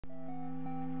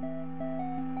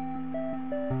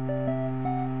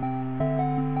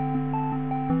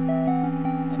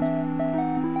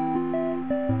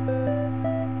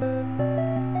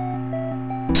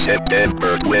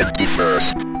September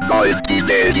 21st,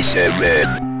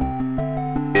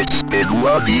 1987. It's been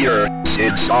 1 year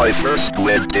since I first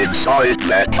went inside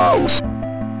that house.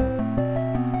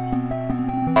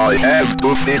 I have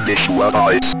to finish what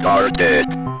I started.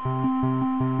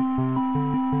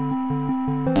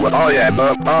 What I am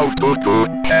about to do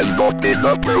has not been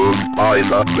approved by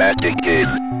the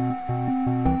Vatican.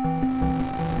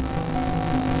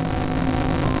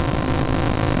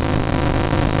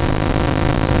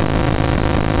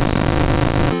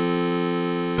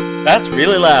 That's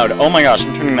really loud. Oh my gosh,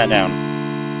 I'm turning that down.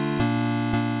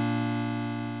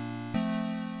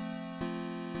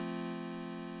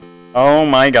 Oh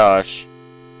my gosh.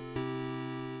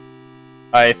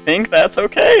 I think that's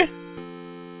okay.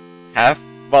 Half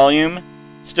volume.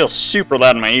 Still super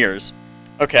loud in my ears.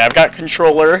 Okay, I've got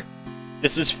controller.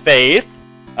 This is Faith.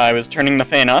 I was turning the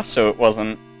fan off so it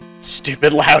wasn't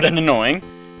stupid loud and annoying.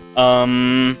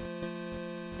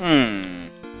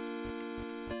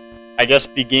 I guess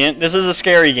begin. This is a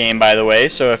scary game, by the way,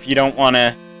 so if you don't want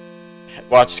to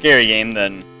watch scary game,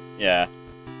 then yeah.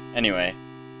 Anyway,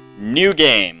 new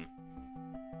game.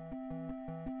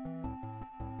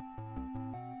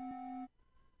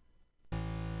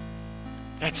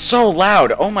 That's so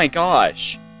loud. Oh my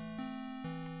gosh.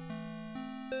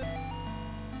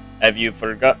 Have you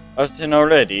forgotten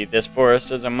already? This forest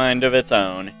has a mind of its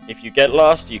own. If you get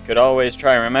lost, you could always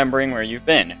try remembering where you've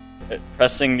been.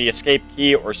 Pressing the escape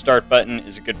key or start button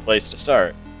is a good place to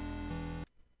start.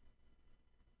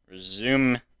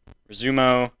 Resumo,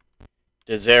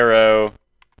 Desero,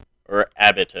 or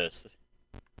Abitus.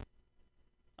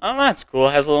 Oh, that's cool.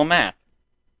 It has a little map.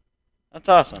 That's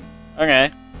awesome.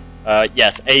 Okay.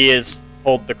 Yes, A is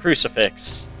hold the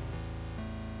crucifix.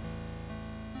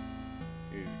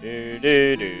 Okay,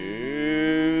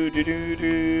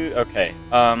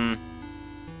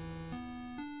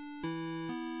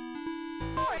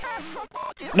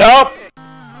 Nope!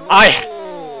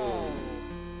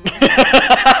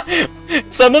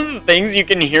 Some of the things you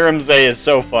can hear him say is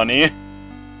so funny.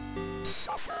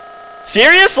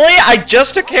 Seriously? I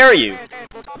just took care of you.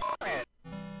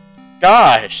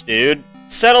 Gosh, dude.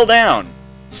 Settle down.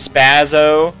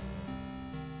 Spazzo.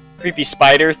 Creepy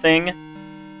spider thing.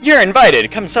 You're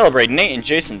invited. Come celebrate Nate and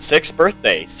Jason's 6th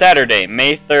birthday. Saturday,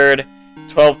 May 3rd,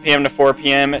 12 p.m. to 4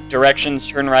 p.m. Directions,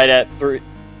 turn right at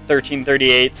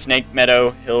 1338 Snake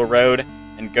Meadow Hill Road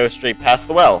and go straight past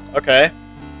the well. Okay.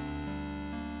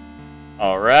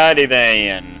 Alrighty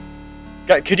then.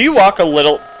 Could you walk a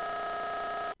little...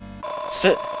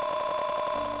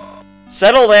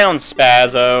 Settle down,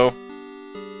 Spazzo.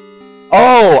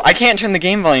 Oh, I can't turn the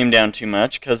game volume down too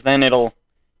much, because then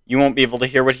you won't be able to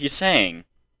hear what he's saying.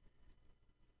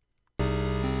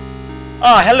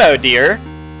 Oh, hello, dear.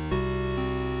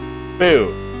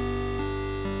 Boo.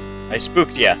 I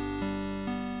spooked ya.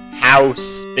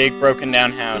 House. Big broken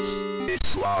down house.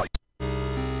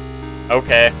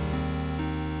 Okay.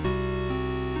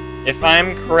 If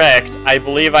I'm correct, I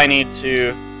believe I need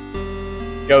to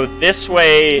go this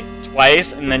way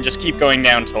twice and then just keep going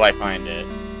down till I find it.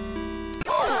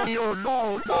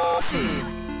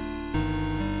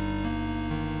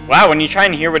 Wow, when you try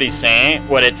and hear what he's saying,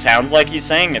 what it sounds like he's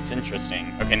saying, it's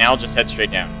interesting. Okay, now I'll just head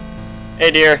straight down.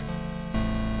 Hey, dear.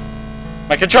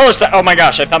 My controller's... Oh my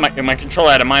gosh, I thought my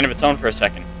controller had a mind of its own for a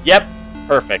second. Yep,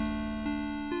 perfect.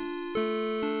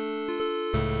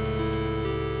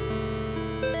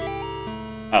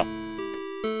 Oh.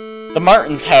 The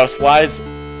Martins' house lies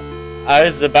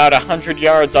about 100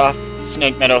 yards off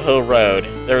Snake Meadow Hill Road.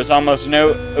 There is almost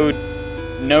no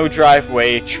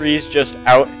driveway, trees just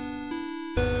out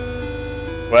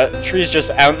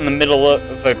in the middle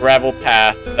of a gravel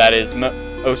path that is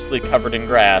mostly covered in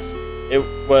grass. It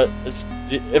was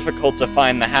difficult to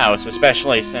find the house,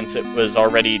 especially since it was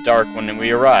already dark when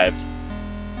we arrived.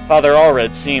 Father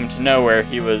Allred seemed to know where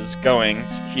he was going.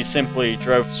 He simply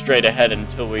drove straight ahead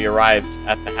until we arrived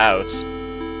at the house.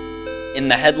 In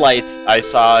the headlights, I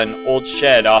saw an old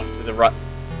shed off to the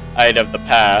right of the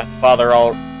path. Father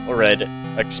Allred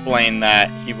explained that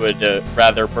he would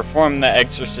rather perform the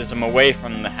exorcism away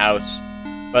from the house,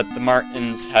 but the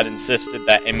Martins had insisted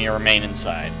that Emmy remain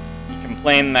inside. He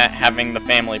complained that having the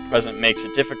family present makes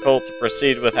it difficult to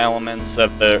proceed with elements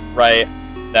of the rite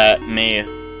that may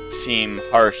seem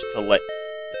harsh to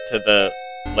the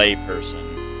lay person.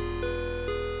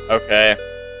 Okay.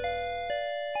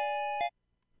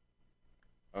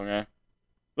 Okay.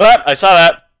 But I saw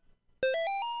that.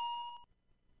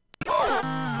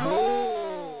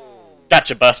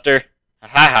 Gotcha, Buster. Ha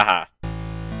ha ha.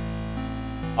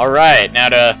 Alright, now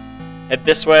to head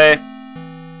this way.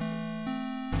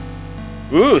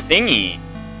 Ooh, thingy.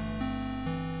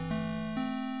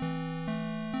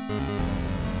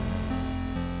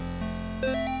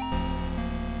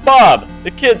 Bob, the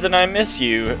kids and I miss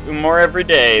you more every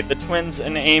day. The twins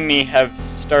and Amy have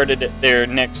started their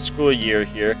next school year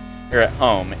here at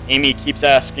home. Amy keeps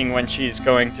asking when she's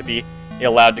going to be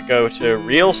allowed to go to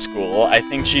real school. I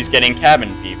think she's getting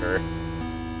cabin fever.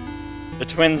 The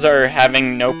twins are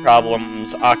having no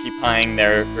problems occupying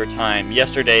their time.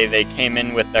 Yesterday they came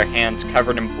in with their hands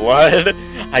covered in blood.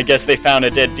 I guess they found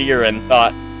a dead deer and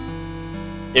thought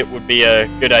it would be a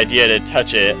good idea to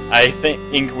touch it. I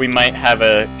think we might have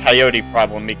a coyote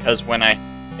problem because when I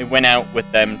went out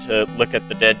with them to look at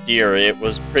the dead deer, it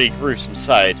was a pretty gruesome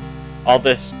sight. All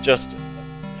this just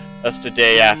a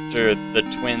day after the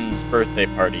twins' birthday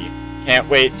party. Can't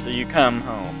wait till you come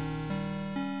home.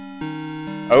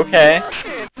 Okay.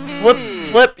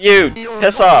 Flip you!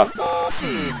 Piss off!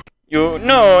 You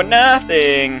know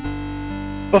nothing!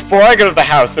 Before I go to the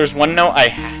house, there's one note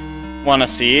I want to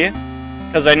see.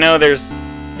 Because I know there's...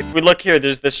 If we look here,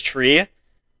 there's this tree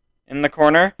in the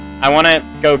corner. I want to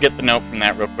go get the note from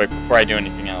that real quick before I do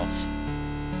anything else.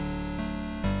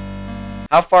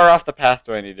 How far off the path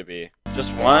do I need to be?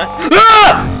 Just one?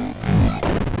 Ah!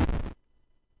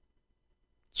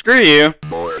 Screw you.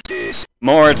 Mortis.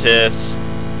 Mortis.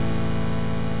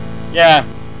 Yeah.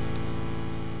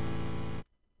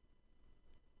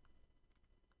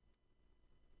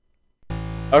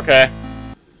 Okay.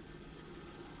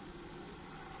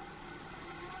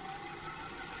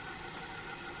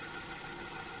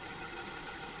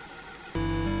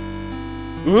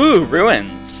 Ooh,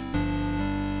 ruins.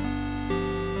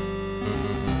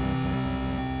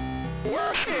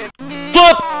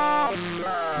 Flip!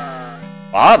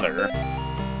 Father?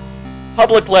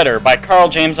 Public Letter by Carl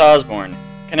James Osborne.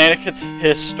 Connecticut's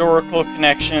historical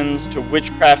connections to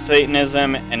witchcraft,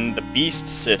 Satanism, and the beast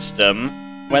system.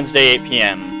 Wednesday, 8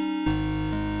 p.m.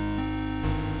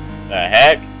 The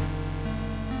heck?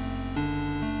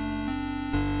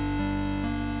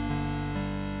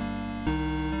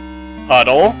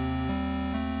 Puddle.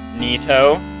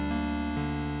 Neato.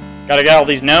 Gotta get all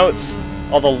these notes.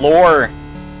 All the lore.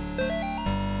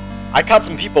 I caught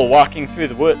some people walking through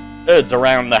the woods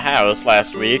around the house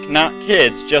last week. Not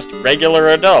kids, just regular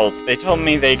adults. They told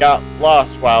me they got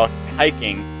lost while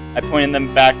hiking. I pointed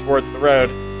them back towards the road.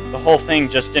 The whole thing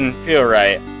just didn't feel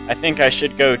right. I think I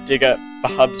should go dig up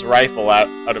Hub's rifle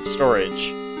out of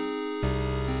storage.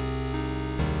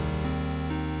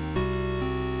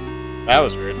 That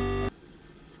was rude.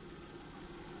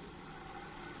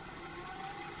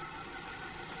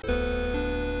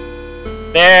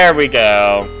 There we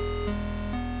go.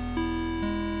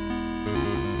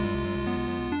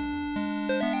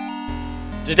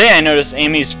 Today I noticed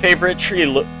Amy's favorite tree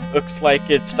looks like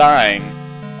it's dying.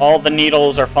 All the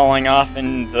needles are falling off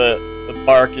and the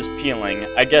bark is peeling.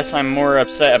 I guess I'm more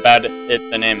upset about it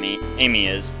than Amy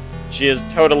is. She is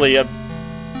totally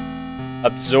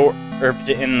absorbed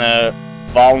in the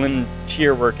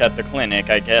volunteer work at the clinic.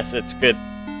 I guess it's good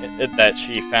that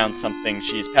she found something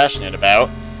she's passionate about.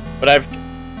 But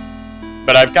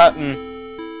I've gotten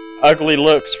ugly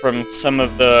looks from some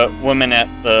of the women at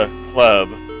the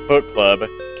book club.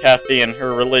 Kathy and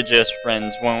her religious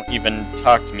friends won't even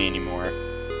talk to me anymore.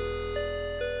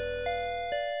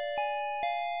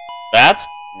 That's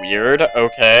weird,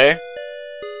 okay.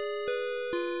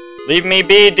 Leave me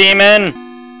be, demon!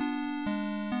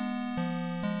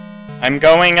 I'm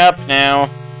going up now.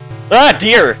 Ah,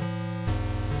 dear!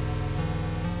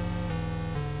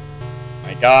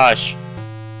 My gosh.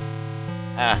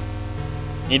 Ah.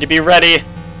 Need to be ready.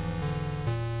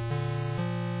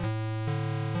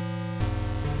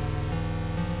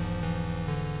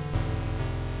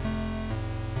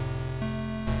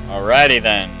 Alrighty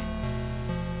then.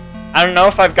 I don't know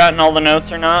if I've gotten all the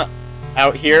notes or not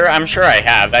out here. I'm sure I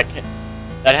have. That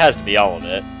has to be all of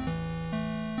it.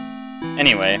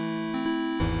 Anyway.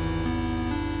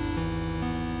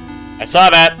 I saw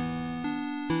that.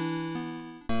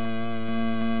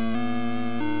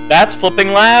 That's flipping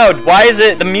loud. Why is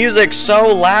the music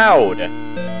so loud?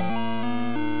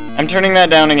 I'm turning that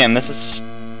down again. That's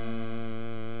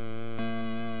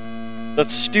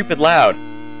stupid loud.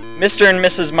 Mr. and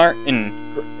Mrs. Martin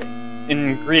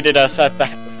greeted us at the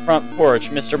front porch.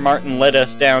 Mr. Martin led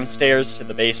us downstairs to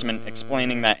the basement,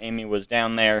 explaining that Amy was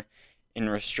down there in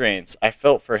restraints. I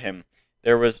felt for him.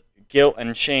 There was guilt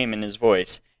and shame in his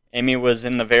voice. Amy was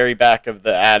in the very back of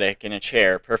the attic in a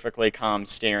chair, perfectly calm,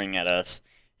 staring at us.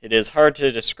 It is hard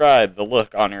to describe the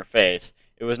look on her face.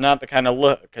 It was not the kind of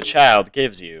look a child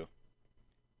gives you.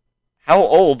 How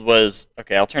old was...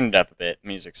 Okay, I'll turn it up a bit.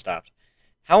 Music stopped.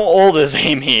 How old is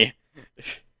Amy?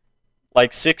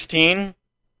 Like 16?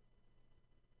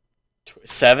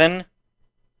 7?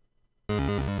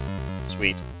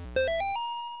 Sweet.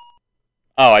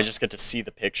 Oh, I just get to see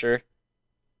the picture?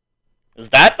 Is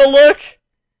that the look?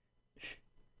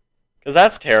 Because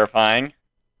that's terrifying.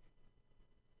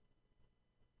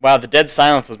 Wow, the dead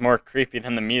silence was more creepy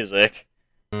than the music.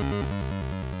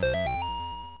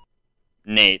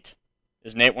 Nate.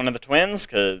 Is Nate one of the twins?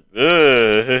 Because...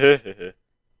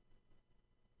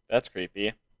 That's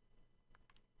creepy.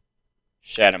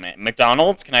 Shadow Man.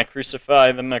 McDonald's? Can I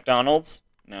crucify the McDonald's?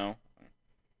 No.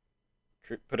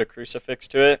 Put a crucifix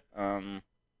to it?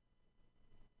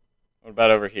 What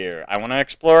about over here? I want to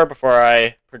explore before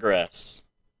I progress.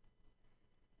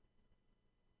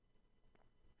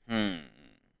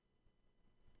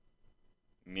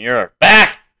 Mirror.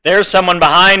 Back! There's someone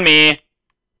behind me!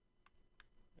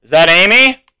 Is that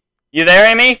Amy? You there,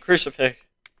 Amy? Crucifix.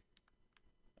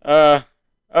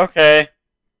 Okay.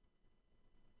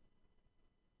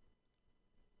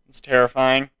 It's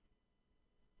terrifying.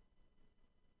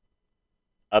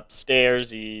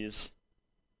 Upstairsies.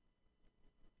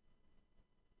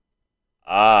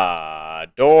 Ah,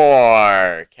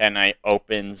 door. Can I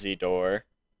open the door?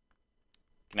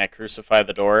 Can I crucify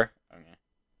the door? Okay.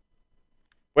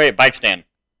 Wait, bike stand.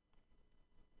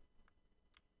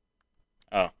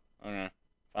 Oh, okay.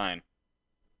 Fine.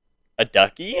 A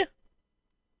ducky?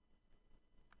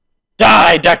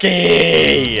 Die,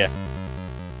 ducky!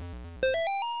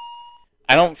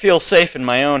 I don't feel safe in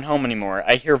my own home anymore.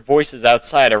 I hear voices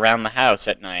outside around the house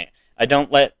at night. I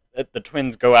don't let the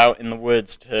twins go out in the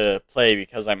woods to play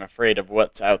because I'm afraid of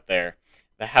what's out there.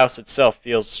 The house itself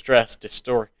feels stressed,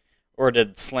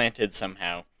 distorted, slanted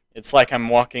somehow. It's like I'm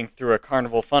walking through a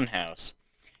carnival funhouse.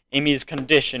 Amy's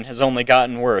condition has only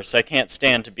gotten worse. I can't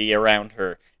stand to be around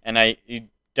her, and I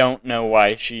don't know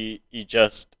why she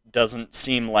just doesn't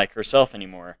seem like herself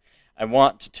anymore. I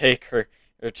want to take her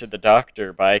to the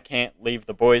doctor, but I can't leave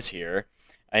the boys here.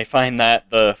 I find that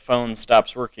the phone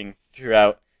stops working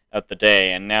throughout the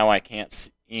day, and now I can't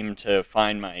seem to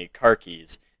find my car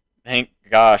keys. Thank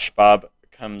gosh Bob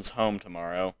comes home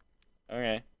tomorrow.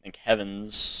 Okay, thank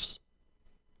heavens.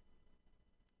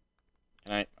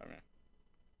 Can I? Okay.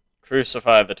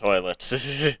 Crucify the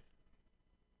toilet.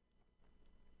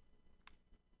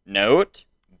 Note?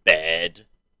 Bed.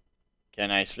 Can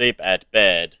I sleep at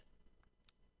bed?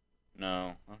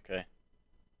 No. Okay.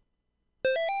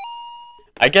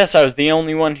 I guess I was the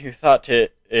only one who thought to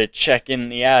check in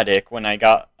the attic. When I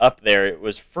got up there, it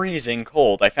was freezing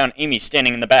cold. I found Amy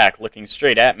standing in the back, looking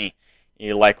straight at me,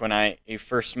 like when I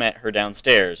first met her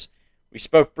downstairs. We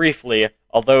spoke briefly,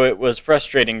 although it was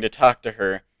frustrating to talk to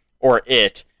her, or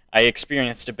it. I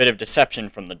experienced a bit of deception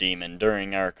from the demon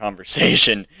during our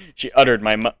conversation. She uttered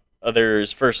my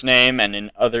mother's first name, and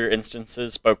in other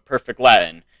instances spoke perfect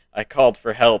Latin. I called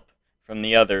for help from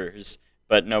the others,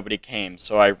 but nobody came,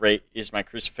 so I raised my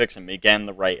crucifix and began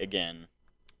the rite again.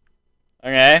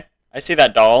 Okay, I see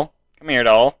that doll. Come here,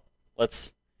 doll.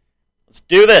 Let's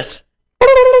do this!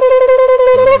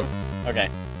 Okay.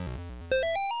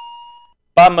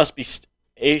 Bob must be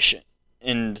stationed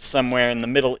somewhere in the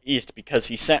Middle East because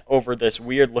he sent over this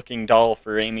weird-looking doll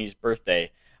for Amy's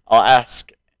birthday. I'll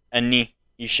ask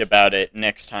Anish about it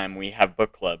next time we have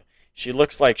book club. She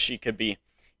looks like she could be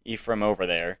from over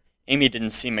there. Amy didn't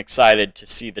seem excited to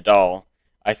see the doll.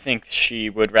 I think she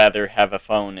would rather have a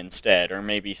phone instead, or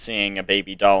maybe seeing a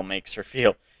baby doll makes her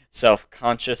feel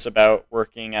self-conscious about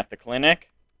working at the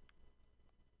clinic.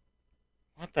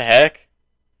 What the heck?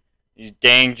 These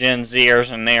dang Gen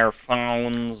Zers and their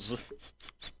phones.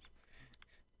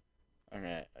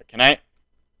 Okay, can I?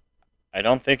 I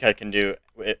don't think I can do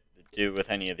with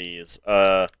any of these.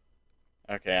 Okay,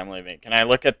 I'm leaving. Can I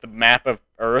look at the map of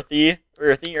Earth?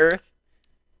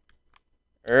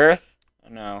 Earth?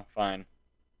 No, fine.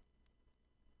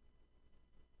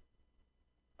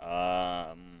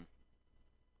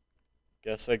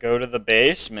 Guess I go to the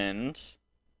basement.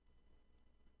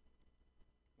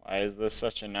 Why is this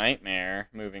such a nightmare,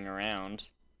 moving around?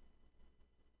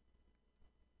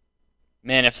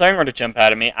 Man, if something were to jump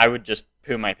out at me, I would just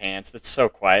poo my pants. That's so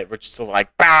quiet. We're just so like,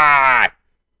 bah!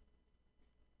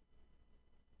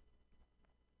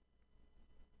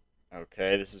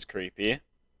 Okay, this is creepy. What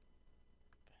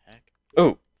the heck?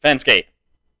 Ooh, fence gate.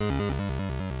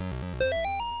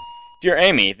 Dear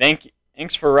Amy,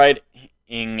 thanks for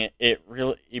writing. It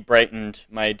really brightened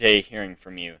my day hearing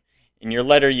from you. In your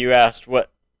letter, you asked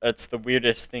what's the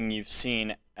weirdest thing you've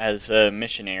seen as a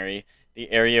missionary. The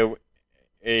area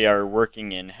we are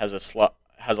working in has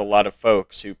a lot of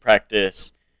folks who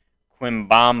practice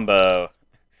Quimbambo.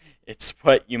 It's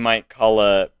what you might call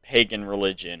a pagan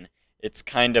religion. It's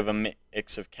kind of a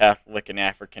mix of Catholic and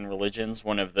African religions.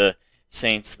 One of the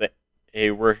saints they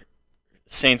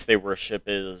worship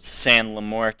is San La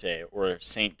Muerte, or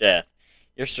Saint Death.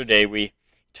 Yesterday we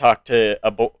talked to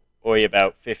a boy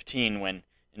about 15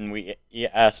 and we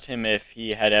asked him if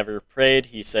he had ever prayed.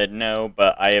 He said no,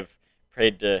 but I have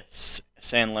prayed to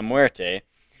San La Muerte.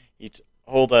 He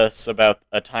told us about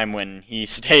a time when he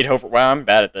stayed over, wow, I'm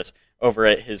bad at this, over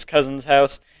at his cousin's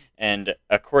house, and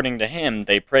according to him,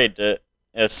 they prayed to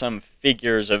some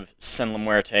figures of San La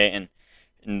Muerte,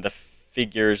 and the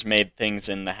figures made things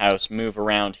in the house move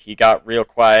around. He got real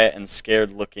quiet and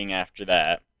scared looking after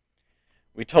that.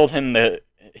 We told him that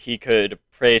he could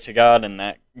pray to God and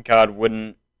that God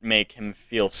wouldn't make him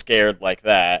feel scared like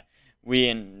that. We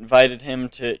invited him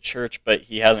to church, but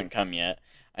he hasn't come yet.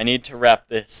 I need to wrap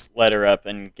this letter up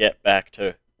and get back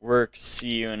to work.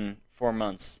 See you in 4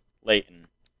 months. Leighton.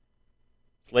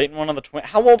 Is Leighton one of the twins?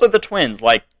 How old are the twins?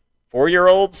 Like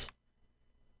 4-year-olds?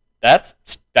 That's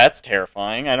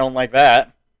terrifying. I don't like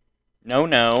that. No,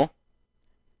 no.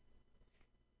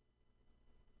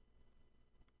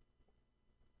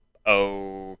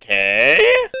 Okay.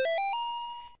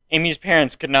 Amy's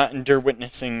parents could not endure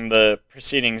witnessing the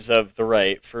proceedings of the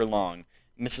rite for long.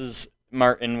 Mrs.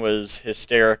 Martin was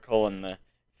hysterical, and the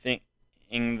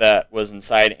thing that was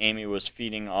inside Amy was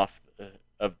feeding off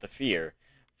of the fear.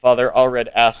 Father Allred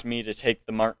asked me to take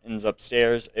the Martins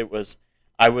upstairs.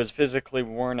 I was physically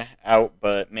worn out,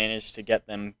 but managed to get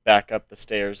them back up the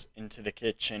stairs into the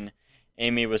kitchen.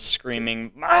 Amy was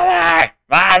screaming, "Mother!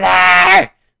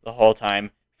 Mother!" the whole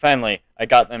time. Finally, I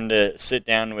got them to sit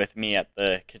down with me at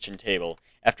the kitchen table.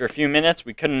 After a few minutes,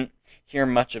 we couldn't hear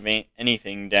much of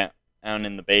anything down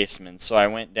in the basement, so I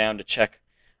went down to check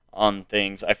on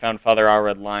things. I found Father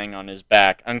Allred lying on his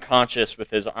back, unconscious with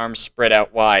his arms spread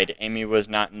out wide. Amy was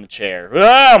not in the chair.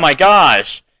 Oh my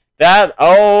gosh!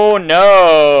 Oh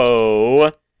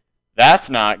no! That's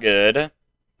not good.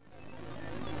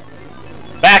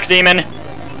 Back, demon!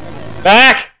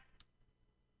 Back!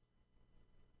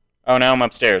 Oh, now I'm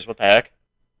upstairs. What the heck?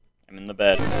 I'm in the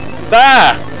bed.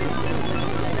 Ah!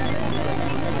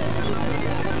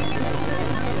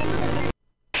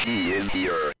 She is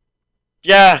here.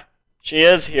 Yeah, she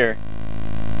is here.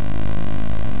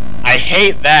 I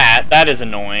hate that. That is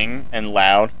annoying and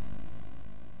loud.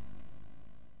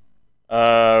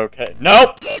 Okay.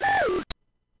 Nope!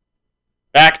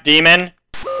 Back, demon!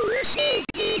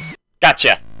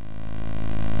 Gotcha!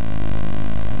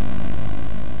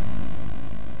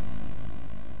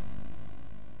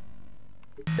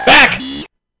 Back!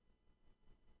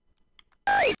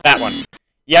 That one.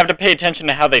 You have to pay attention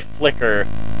to how they flicker,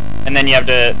 and then you have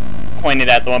to point it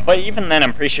at the one. But even then,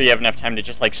 I'm pretty sure you have enough time to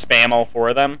just, like, spam all 4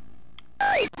 of them.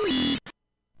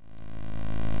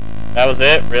 That was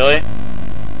it? Really?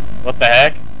 What the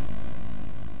heck?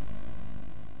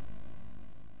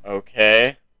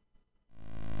 Okay.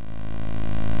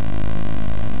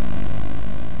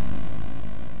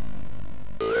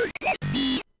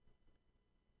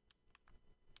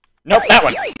 Nope, that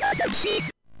one.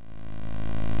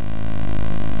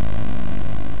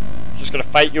 Just gonna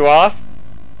fight you off?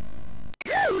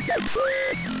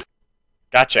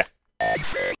 Gotcha.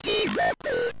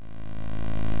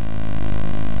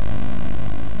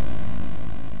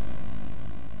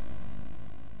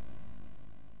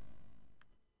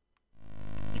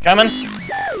 You coming?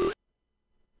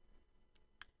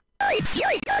 I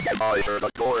heard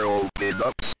a door open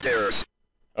upstairs.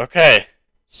 Okay.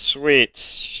 Sweet.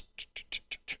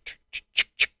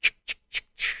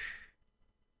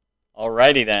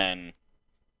 Alrighty then.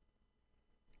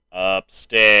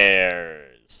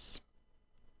 Upstairs.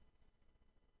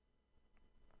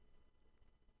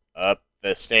 Up the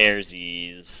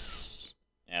stairsies.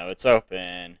 Now it's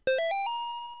open.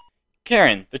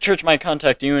 Karen, the church might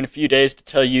contact you in a few days to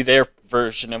tell you their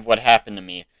version of what happened to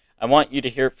me. I want you to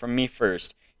hear it from me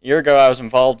first. A year ago, I was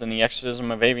involved in the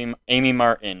exorcism of Amy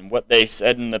Martin. What they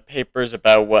said in the papers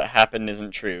about what happened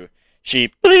isn't true.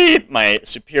 She bleep, my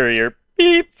superior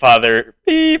beep, father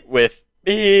beep, with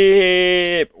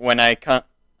beep. When I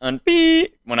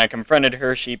confronted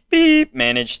her, she beep,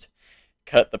 managed to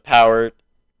cut the power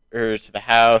to the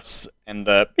house, and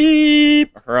the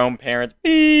beep, her own parents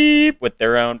beep, with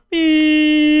their own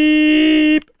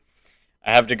beep.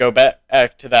 I have to go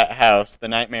back to that house. The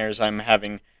nightmares I'm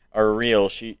having are real.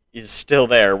 She is still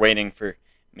there waiting for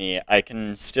me. I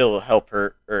can still help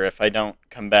her or if I don't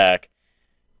come back.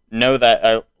 Know that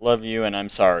I love you and I'm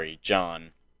sorry,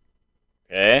 John.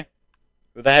 Okay?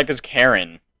 Who the heck is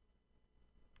Karen?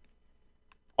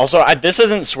 Also, this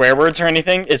isn't swear words or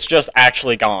anything. It's just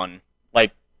actually gone.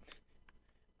 Like,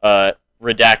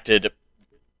 redacted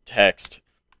text.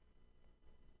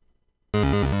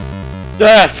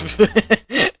 Death!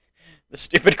 The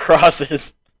stupid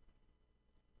crosses.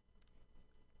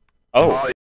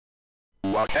 Oh.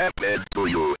 What happened to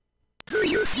you? Do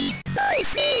you think my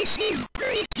face is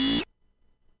pretty?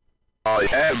 I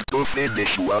have to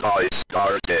finish what I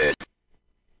started.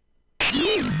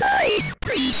 He's my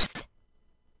priest.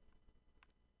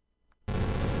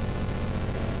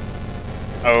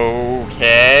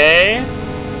 Okay.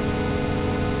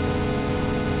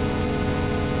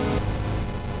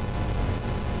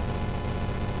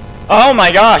 Oh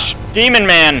my gosh, Demon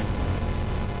Man.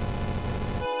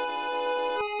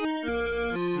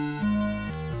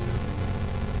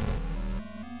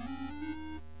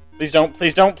 Please don't,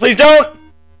 please don't, please don't!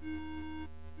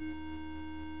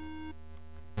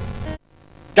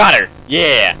 Got her!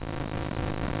 Yeah!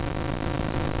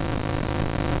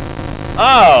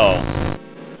 Oh!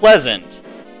 Pleasant.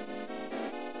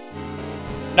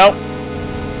 Nope.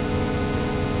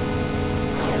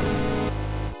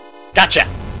 Gotcha!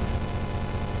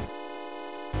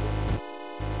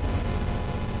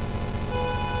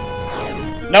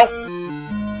 Nope.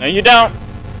 No, you don't.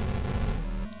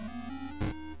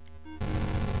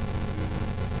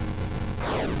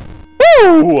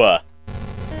 Woo!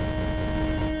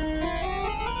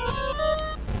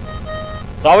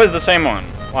 It's always the same one.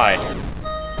 Why?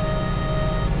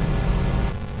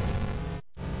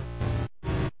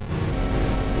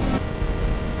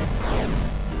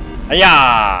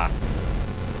 Hiya!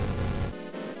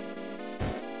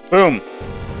 Boom.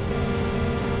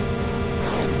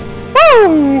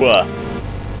 Woo!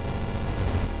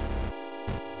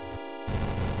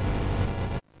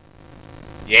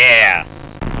 Yeah.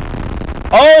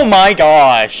 Oh my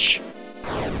gosh.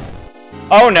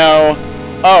 Oh no.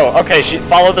 Oh, okay,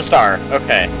 follow the star.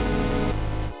 Okay.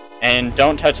 And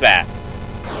don't touch that.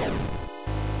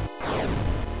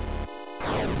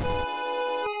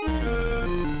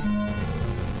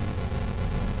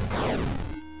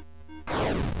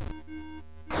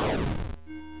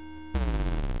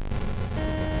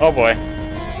 Oh boy.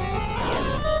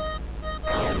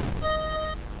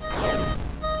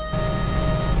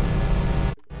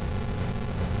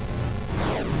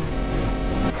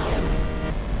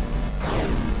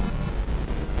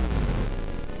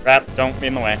 Crap, don't be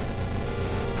in the way.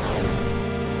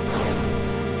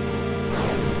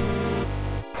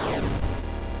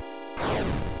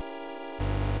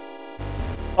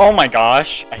 Oh my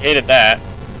gosh, I hated that.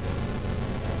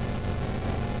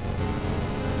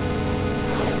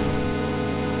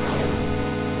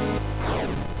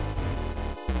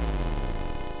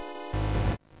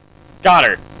 Got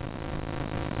her.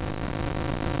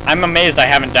 I'm amazed I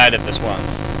haven't died at this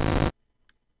once.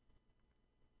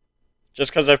 Just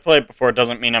because I've played before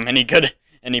doesn't mean I'm any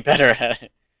better at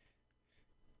it.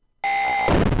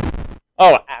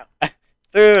 Oh, I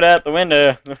threw it at the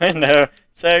window,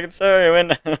 second story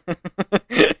window.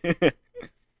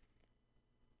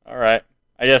 Alright,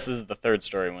 I guess this is the third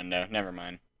story window, never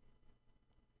mind.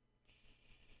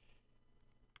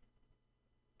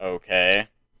 Okay.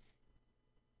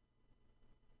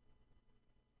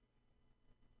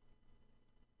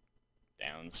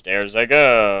 Downstairs I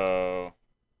go.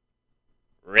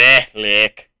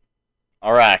 Relic.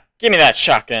 Alright, give me that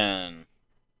shotgun.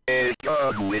 A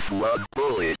gun with one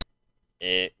bullet.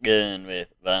 A gun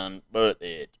with one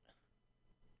bullet.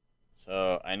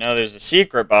 So, I know there's a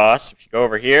secret boss. If you go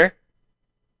over here.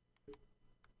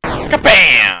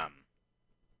 Kabam!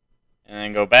 And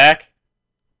then go back.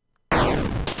 I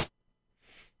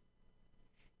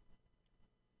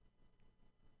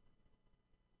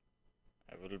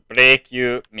will break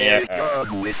you, A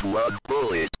gun with one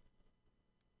bullet.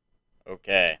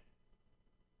 Okay.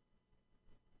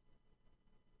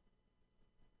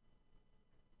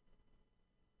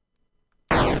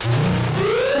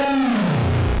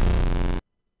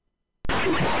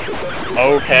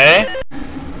 Okay.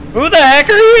 Who the heck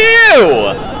are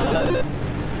you?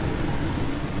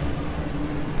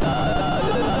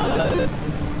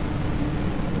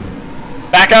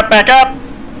 Back up, back up!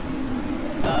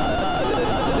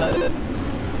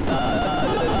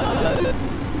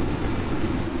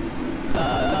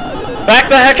 Back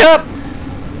the heck up!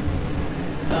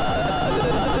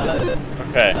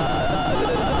 Okay.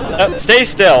 No, stay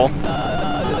still.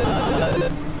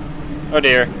 Oh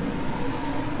dear.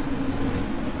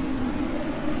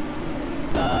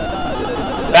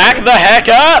 Back the heck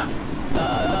up!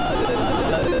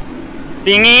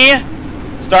 Thingy?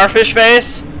 Starfish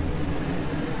face?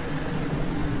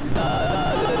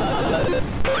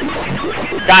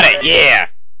 Got it, yeah!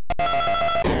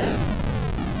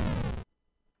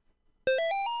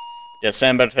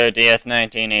 December 30th,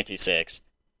 1986.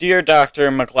 Dear Dr.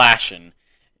 McGlashan,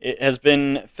 it has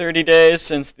been 30 days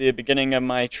since the beginning of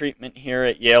my treatment here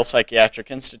at Yale Psychiatric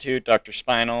Institute. Dr.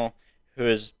 Spinal, who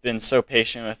has been so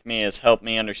patient with me, has helped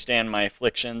me understand my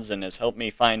afflictions, and has helped me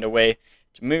find a way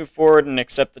to move forward and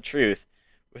accept the truth.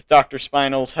 With Dr.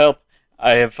 Spinal's help,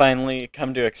 I have finally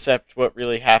come to accept what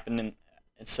really happened in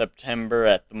September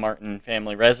at the Martin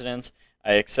family residence.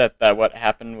 I accept that what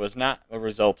happened was not the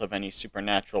result of any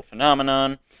supernatural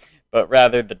phenomenon, but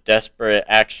rather the desperate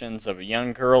actions of a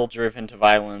young girl driven to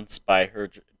violence by her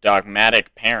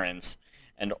dogmatic parents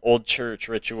and old church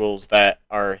rituals that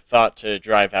are thought to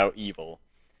drive out evil.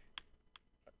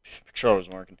 Control was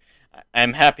working. I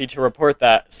am happy to report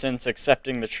that since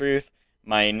accepting the truth,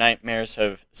 my nightmares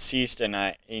have ceased, and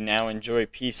I now enjoy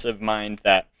peace of mind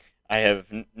that I have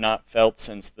not felt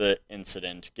since the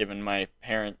incident. Given my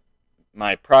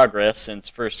progress since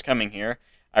first coming here,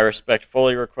 I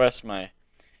fully request my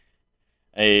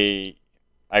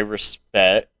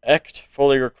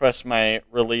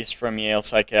release from Yale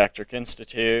Psychiatric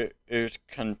Institute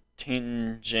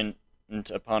contingent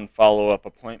upon follow-up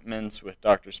appointments with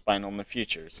Dr. Spinal in the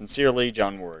future. Sincerely,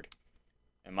 John Ward.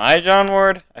 Am I John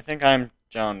Ward? I think I'm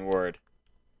John Ward.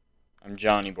 I'm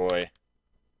Johnny Boy.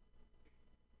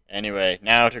 Anyway,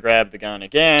 now to grab the gun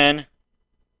again.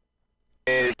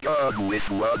 A gun with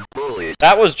one bullet.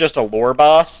 That was just a lore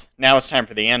boss. Now it's time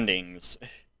for the endings.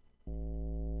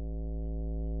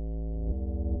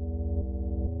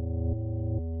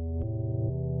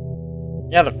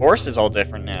 Yeah, the force is all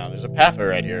different now. There's a pathway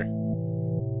right here.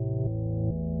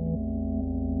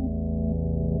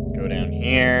 Go down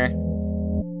here.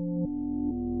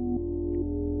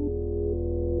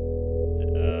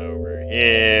 Over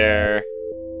here.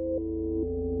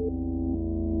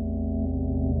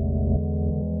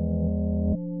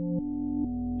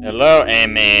 Hello,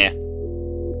 Amy.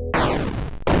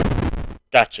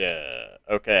 Gotcha.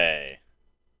 Okay.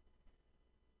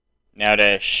 Now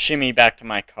to shimmy back to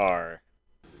my car.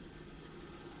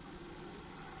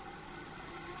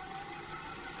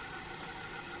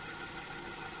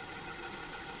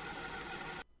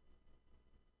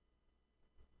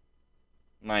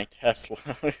 My Tesla.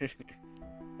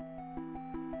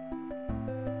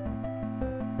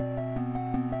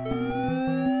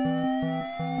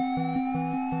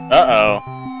 Uh-oh.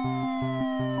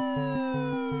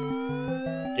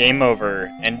 Game over.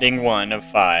 Ending 1 of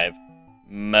 5.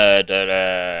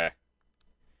 Murderer.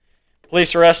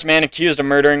 Police arrest man accused of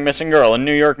murdering missing girl. A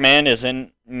New York man is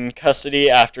in custody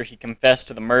after he confessed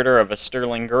to the murder of a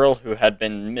Sterling girl who had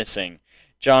been missing.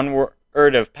 John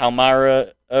Ward of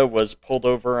Palmyra was pulled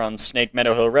over on Snake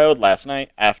Meadow Hill Road last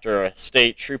night after a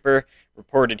state trooper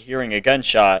reported hearing a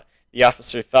gunshot. The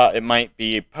officer thought it might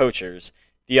be poachers.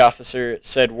 The officer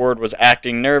said Ward was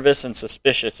acting nervous and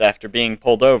suspicious after being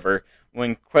pulled over.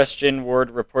 When questioned, Ward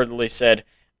reportedly said,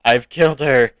 "I've killed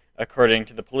her," according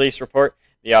to the police report.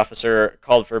 The officer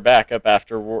called for backup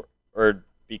after Ward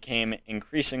became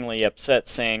increasingly upset,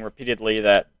 saying repeatedly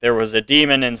that there was a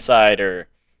demon inside her.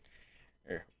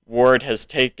 Ward was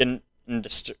taken to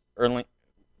Sterling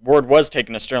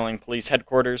Police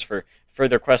Headquarters for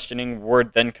further questioning.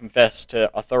 Ward then confessed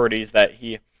to authorities that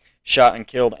he shot and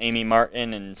killed Amy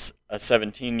Martin, and a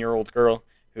 17-year-old girl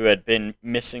who had been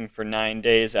missing for 9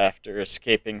 days after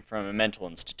escaping from a mental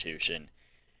institution.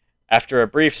 After a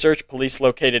brief search, police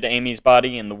located Amy's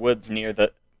body in the woods near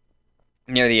the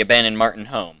abandoned Martin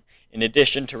home. In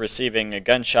addition to receiving a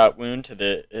gunshot wound to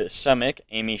the stomach,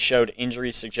 Amy showed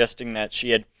injuries suggesting that she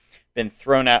had been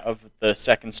thrown out of the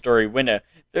second-story window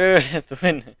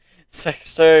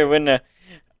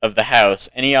of the house.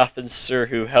 Any officer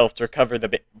who helped recover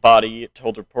the body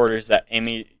told reporters that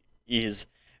Amy's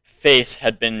face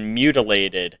had been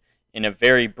mutilated in a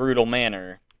very brutal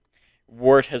manner.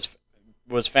 Ward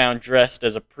was found dressed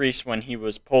as a priest when he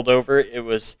was pulled over. It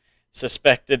was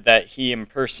suspected that he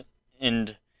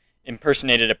impersonated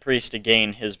a priest to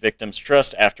gain his victim's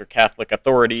trust after Catholic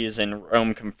authorities in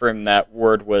Rome confirmed that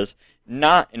Ward was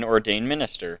not an ordained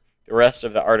minister. The rest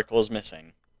of the article is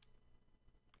missing.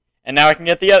 And now I can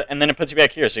get the other, and then it puts you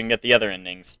back here so you can get the other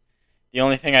endings. The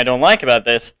only thing I don't like about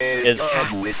this is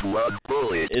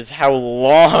how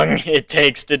long it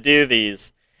takes to do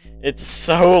these. It's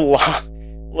so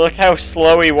long. Look how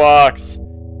slow he walks.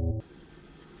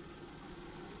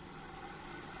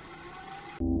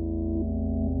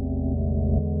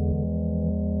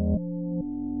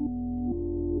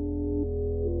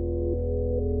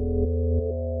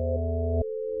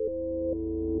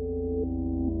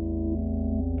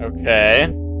 Okay,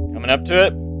 coming up to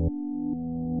it.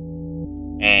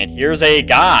 And here's a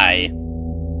guy.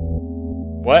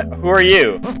 What? Who are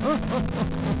you?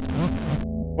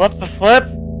 What the flip?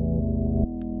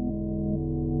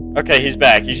 Okay, he's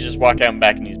back. You should just walk out and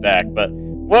back and he's back. But,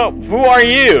 what? Who are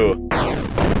you?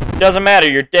 Doesn't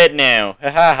matter, you're dead now.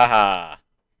 Ha ha ha ha.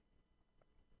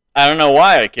 I don't know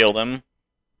why I killed him.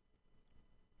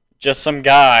 Just some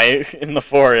guy in the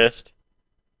forest.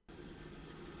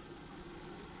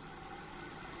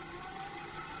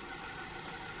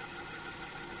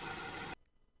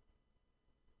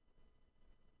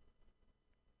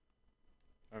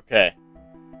 Okay.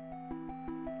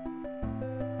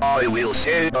 I will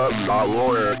say of the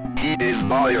Lord, he is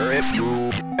my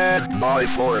refuge and my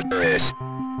fortress.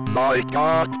 My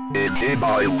God, in him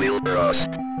I will trust.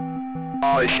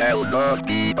 I shall not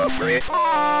be afraid.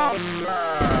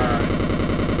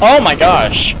 Oh my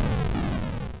gosh!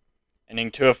 Ending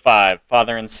 2 of 5,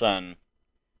 father and son.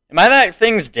 Am I that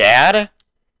thing's dad?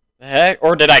 The heck?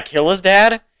 Or did I kill his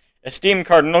dad? Esteemed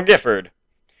Cardinal Gifford,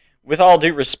 with all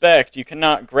due respect, you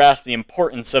cannot grasp the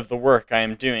importance of the work I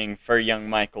am doing for young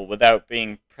Michael without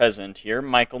being present here.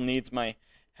 Michael needs my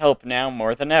help now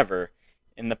more than ever.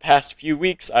 In the past few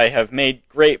weeks, I have made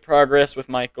great progress with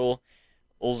Michael's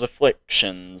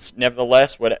afflictions.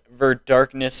 Nevertheless, whatever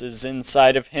darkness is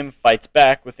inside of him fights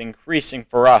back with increasing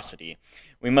ferocity.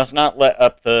 We must not let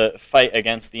up the fight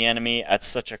against the enemy at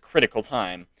such a critical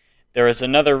time. There is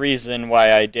another reason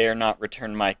why I dare not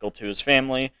return Michael to his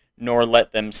family, nor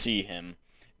let them see him.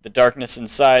 The darkness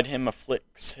inside him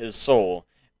afflicts his soul,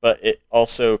 but it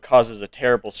also causes a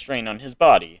terrible strain on his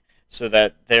body, so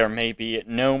that there may be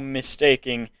no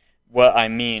mistaking what I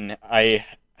mean. I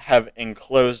have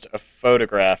enclosed a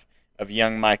photograph of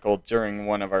young Michael during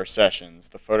one of our sessions.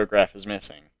 The photograph is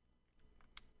missing.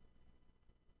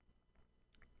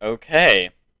 Okay.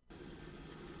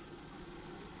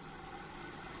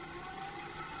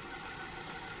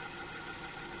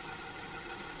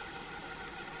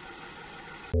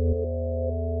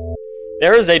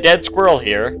 There is a dead squirrel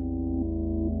here,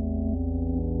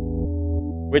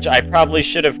 which I probably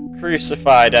should have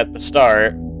crucified at the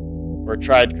start, or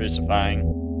tried crucifying.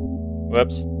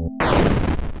 Whoops.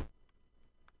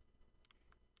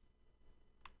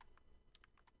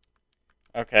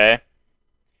 Okay.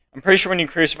 I'm pretty sure when you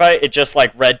crucify it, just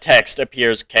like red text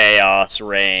appears, chaos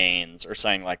reigns, or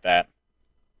something like that.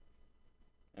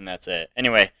 And that's it.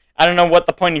 Anyway, I don't know what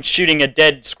the point in shooting a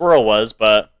dead squirrel was,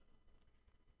 but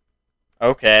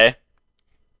okay.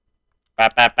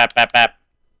 Bap, bap, bap, bap, bap.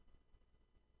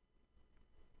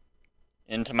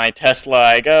 Into my Tesla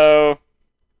I go.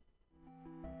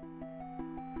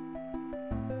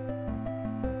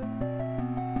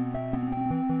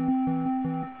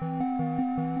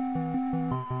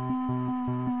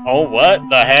 Oh, what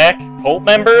the heck? Cult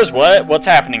members? What's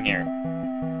happening here?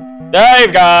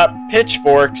 They've got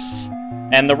pitchforks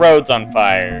and the road's on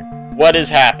fire. What is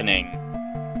happening?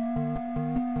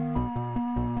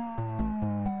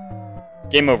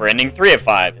 Game over. Ending 3 of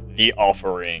 5. The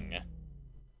Offering.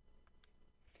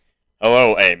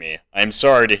 Hello, Amy. I am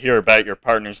sorry to hear about your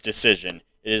partner's decision.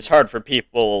 It is hard for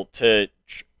people to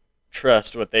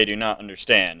trust what they do not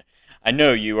understand. I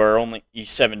know you are only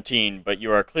 17, but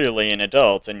you are clearly an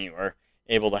adult and you are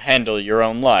able to handle your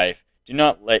own life. Do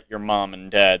not let your mom and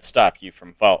dad stop you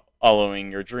from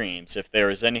following your dreams. If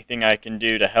there is anything I can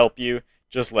do to help you,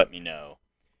 just let me know.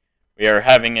 We are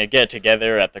having a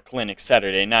get-together at the clinic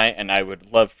Saturday night, and I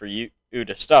would love for you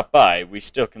to stop by. We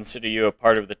still consider you a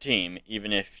part of the team,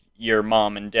 even if your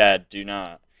mom and dad do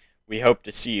not. We hope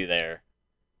to see you there.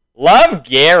 Love,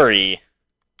 Gary!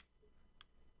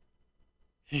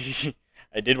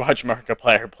 I did watch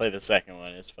Markiplier play the second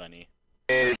one. It's funny.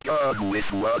 A gun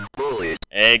with one bullet.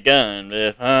 A gun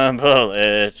with one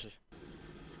bullet.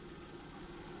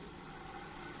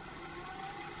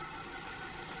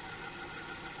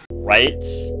 Right?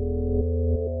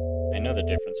 I know the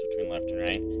difference between left and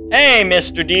right. Hey,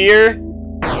 Mr. Deer!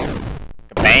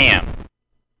 Kabam!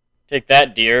 Take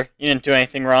that, deer. You didn't do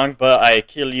anything wrong, but I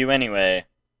kill you anyway.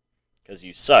 'Cause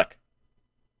you suck.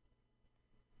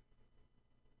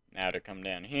 Now to come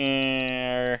down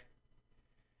here.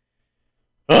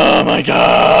 Oh my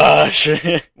gosh!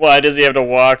 Why does he have to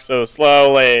walk so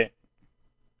slowly?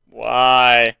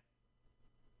 Why?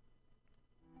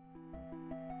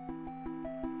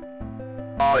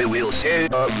 I will say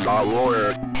of the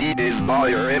Lord, he is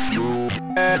my refuge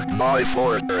and my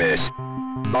fortress.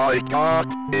 My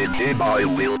God, in him I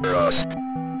will trust.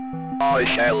 I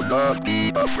shall not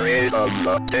be afraid of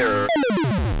the terror.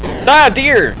 Ah,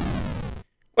 deer!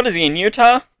 What is he, in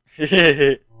Utah?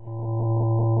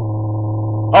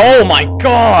 Oh my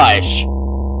gosh!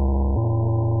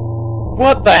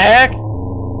 What the heck?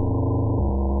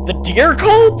 The deer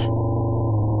cult?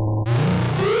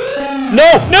 No!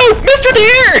 No! Mr.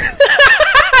 Deer!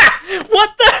 What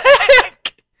the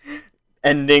heck?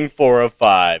 Ending 4 of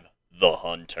 5. The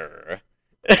Hunter.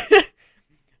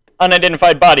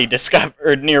 unidentified body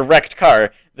discovered near wrecked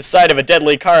car. The site of a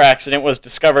deadly car accident was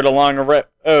discovered along a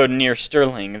road near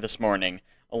Sterling this morning,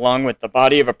 along with the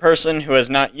body of a person who has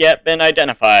not yet been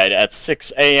identified. At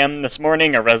 6 a.m. this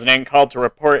morning, a resident called to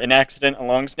report an accident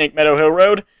along Snake Meadow Hill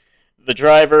Road. The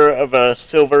driver of a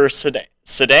silver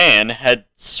sedan had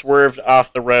swerved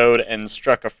off the road and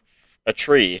struck a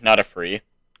tree, not a free.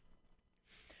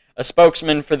 A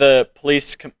spokesman for the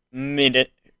police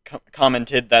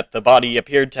commented that the body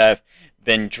appeared to have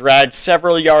been dragged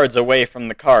several yards away from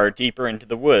the car, deeper into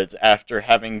the woods, after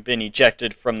having been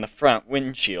ejected from the front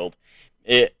windshield.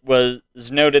 It was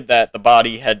noted that the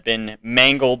body had been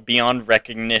mangled beyond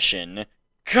recognition.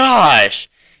 Gosh!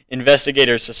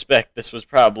 Investigators suspect this was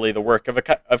probably the work of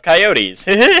coyotes.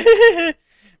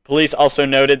 Police also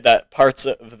noted that parts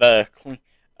of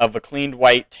a cleaned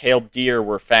white-tailed deer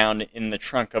were found in the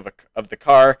trunk of the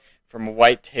car. From a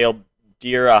white-tailed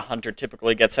deer, a hunter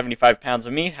typically gets 75 pounds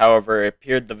of meat. However, it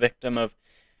appeared the victim of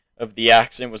the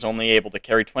accident was only able to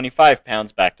carry 25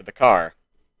 pounds back to the car.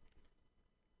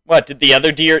 What, did the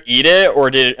other deer eat it, or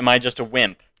am I just a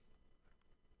wimp?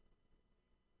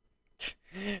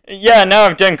 Yeah, now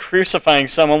I've done crucifying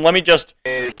someone. Let me just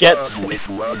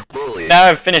now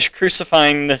I've finished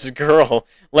crucifying this girl.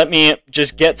 Let me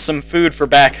just get some food for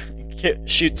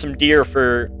shoot some deer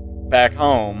for back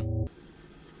home.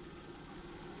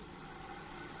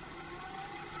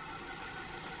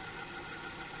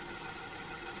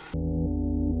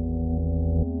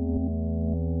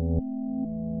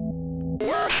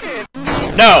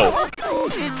 No!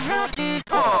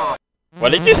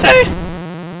 What did you say?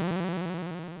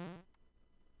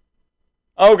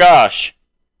 Oh gosh.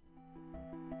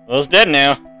 Well, it's dead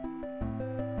now.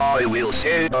 I will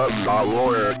say of the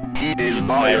Lord, He is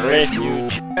my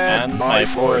refuge and my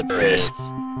fortress.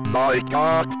 My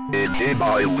God, in Him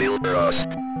I will trust.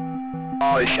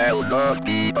 I shall not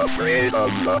be afraid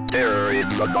of the terror in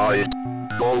the night,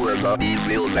 nor the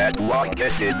evil that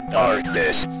walketh in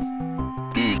darkness.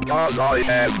 Because I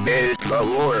have made the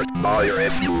Lord my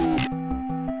refuge.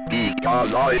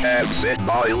 Because I have set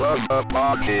my love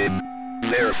upon Him,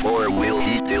 therefore will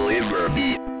He deliver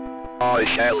me. I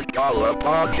shall call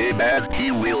upon Him and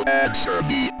He will answer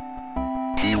me.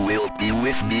 He will be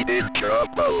with me in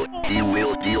trouble. He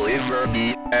will deliver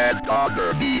me and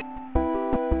honor me.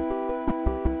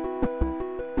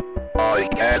 I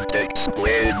can't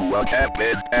explain what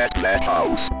happened at that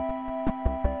house.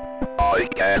 I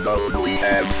can only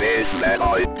have faith that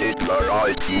I did the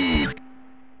right deed.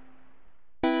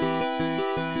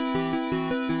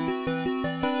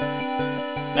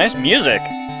 Nice music.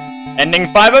 Ending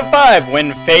 5 of 5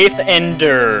 when faith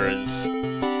endures.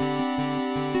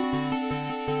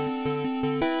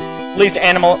 Please,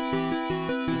 animal.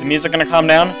 Is the music gonna calm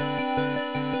down?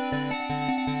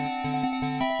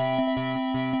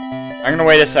 I'm gonna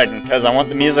wait a second because I want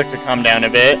the music to calm down a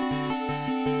bit.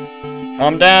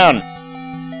 Calm down.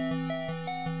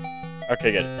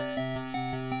 Okay, good.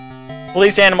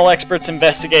 Police animal experts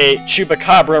investigate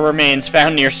chupacabra remains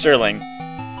found near Sterling.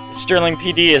 Sterling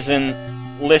PD is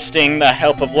enlisting the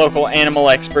help of local animal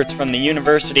experts from the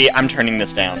university. I'm turning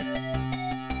this down.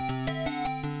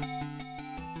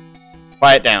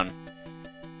 Quiet down.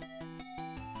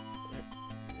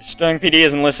 Sterling PD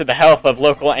has enlisted the help of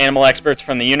local animal experts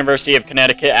from the University of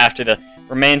Connecticut after the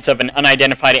remains of an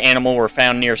unidentified animal were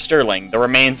found near Sterling. The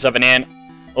remains of an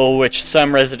animal, which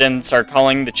some residents are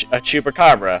calling a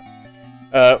chupacabra,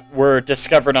 were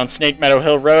discovered on Snake Meadow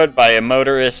Hill Road by a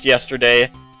motorist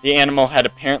yesterday. The animal had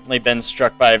apparently been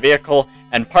struck by a vehicle,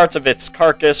 and parts of its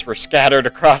carcass were scattered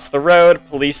across the road.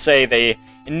 Police say they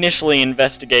initially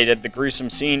investigated the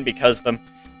gruesome scene because the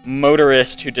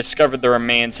motorist who discovered the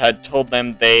remains had told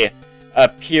them they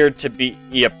appeared to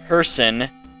be a person.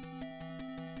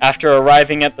 After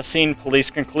arriving at the scene,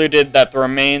 police concluded that the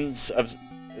remains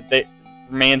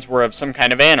were of some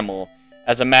kind of animal.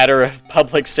 As a matter of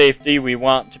public safety, we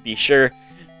want to be sure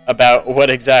about what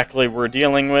exactly we're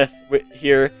dealing with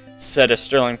here, said a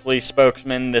Sterling police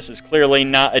spokesman. This is clearly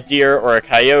not a deer or a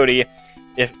coyote.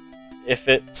 If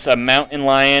it's a mountain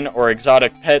lion or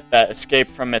exotic pet that escaped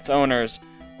from its owners,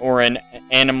 or an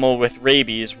animal with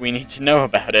rabies, we need to know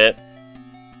about it.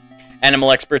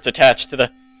 Animal experts attached to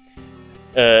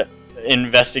the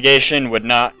investigation would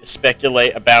not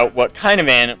speculate about what kind of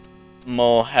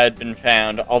animal had been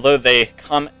found, although they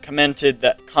commented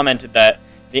that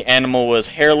the animal was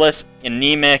hairless,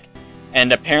 anemic,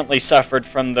 and apparently suffered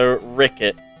from the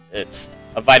rickets,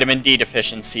 a vitamin D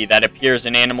deficiency that appears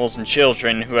in animals and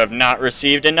children who have not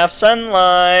received enough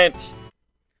sunlight.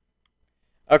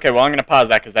 Okay, well, I'm going to pause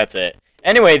that because that's it.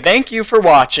 Anyway, thank you for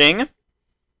watching.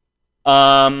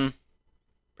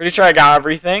 Pretty Pretty sure I got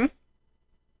everything.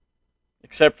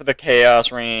 Except for the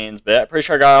Chaos Reigns bit. Pretty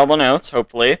sure I got all the notes,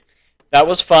 hopefully. That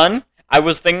was fun. I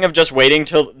was thinking of just waiting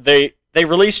till they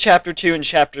release Chapter 2 and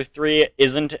Chapter 3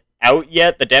 isn't out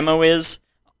yet. The demo is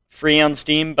free on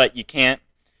Steam, but you can't.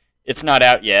 It's not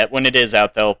out yet. When it is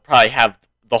out, they'll probably have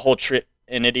the whole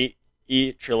Trinity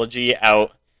trilogy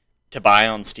out to buy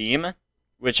on Steam,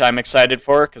 which I'm excited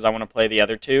for because I want to play the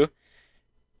other two.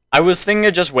 I was thinking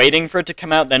of just waiting for it to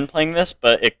come out, then playing this,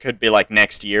 but it could be like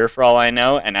next year for all I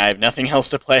know, and I have nothing else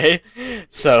to play.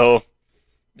 So,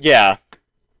 yeah.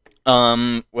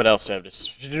 What else do I have to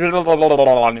say?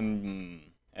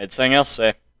 Anything else to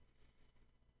say?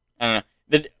 I don't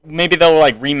know. Maybe they'll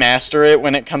like remaster it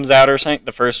when it comes out or something.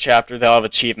 The first chapter, they'll have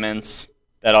achievements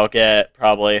that I'll get,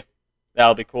 probably.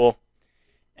 That'll be cool.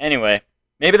 Anyway,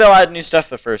 maybe they'll add new stuff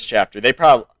the first chapter.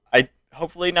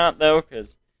 Hopefully not, though,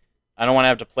 because I don't want to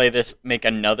have to play this, make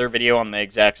another video on the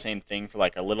exact same thing for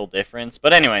like a little difference.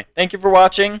 But anyway, thank you for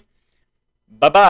watching. Bye-bye.